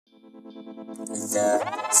The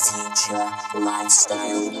Future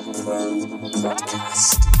Lifestyle Pro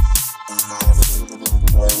Podcast.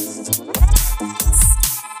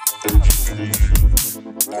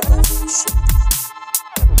 Evolution.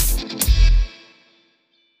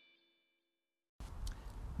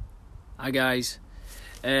 Hi guys,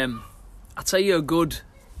 I'll tell you a good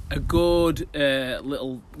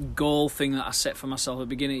little goal thing that I set for myself at the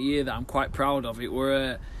beginning of the year that I'm quite proud of.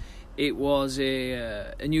 It was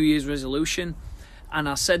a New Year's resolution, and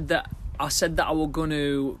I said that I was going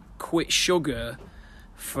to quit sugar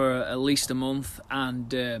for at least a month.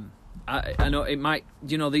 And I know it might,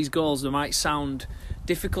 these goals, they might sound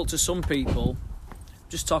difficult to some people,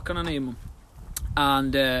 just talking on him,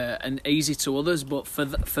 and easy to others. But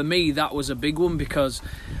for me, that was a big one, because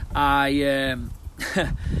I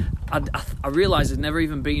realised I'd never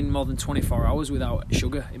even been more than 24 hours without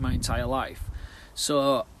sugar in my entire life.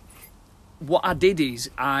 So what I did is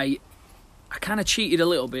I kind of cheated a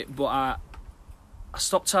little bit, but I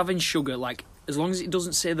stopped having sugar, like, as long as it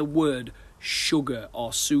doesn't say the word sugar or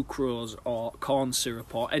sucrose or corn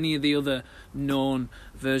syrup or any of the other known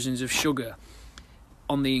versions of sugar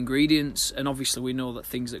on the ingredients. And obviously we know that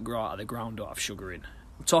things that grow out of the ground don't have sugar in.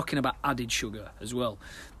 I'm talking about added sugar as well.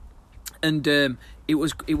 And it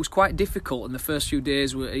was quite difficult in the first few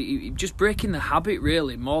days. Just breaking the habit,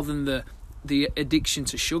 really, more than the addiction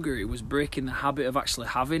to sugar. It was breaking the habit of actually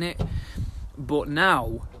having it. But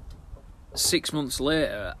now, 6 months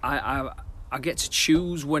later, I get to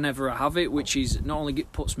choose whenever I have it, which is not only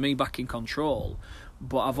puts me back in control,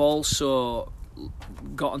 but I've also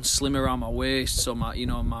gotten slim around my waist, so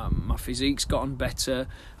my physique's gotten better.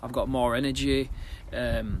 I've got more energy.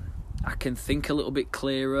 I can think a little bit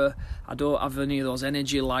clearer. I don't have any of those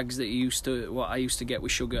energy lags that I used to get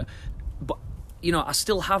with sugar. But I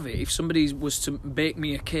still have it. If somebody was to bake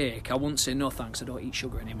me a cake, I wouldn't say no thanks, I don't eat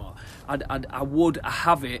sugar anymore. I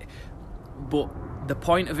have it, but the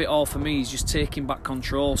point of it all for me is just taking back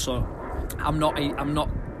control. So I'm not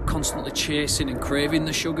constantly chasing and craving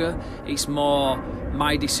the sugar. It's more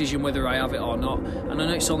my decision whether I have it or not. And I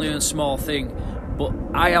know it's only a small thing, but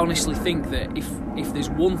I honestly think that if there's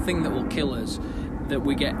one thing that will kill us, that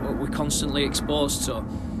we're constantly exposed to,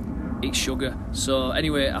 it's sugar. So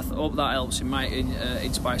anyway, I hope that helps. It might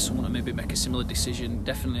inspire someone to maybe make a similar decision.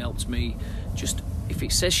 Definitely helps me. Just if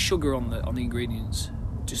it says sugar on the ingredients,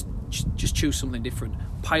 just choose something different.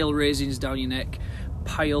 Pile raisins down your neck,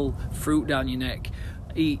 pile fruit down your neck,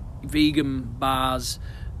 eat vegan bars,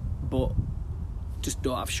 but just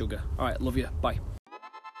don't have sugar. All right, love you. Bye.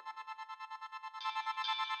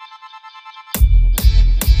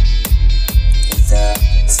 The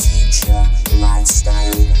Future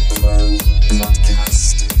Lifestyle Pro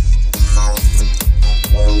Podcast. Health,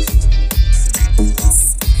 wealth,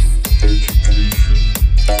 fitness, education,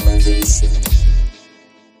 elevation.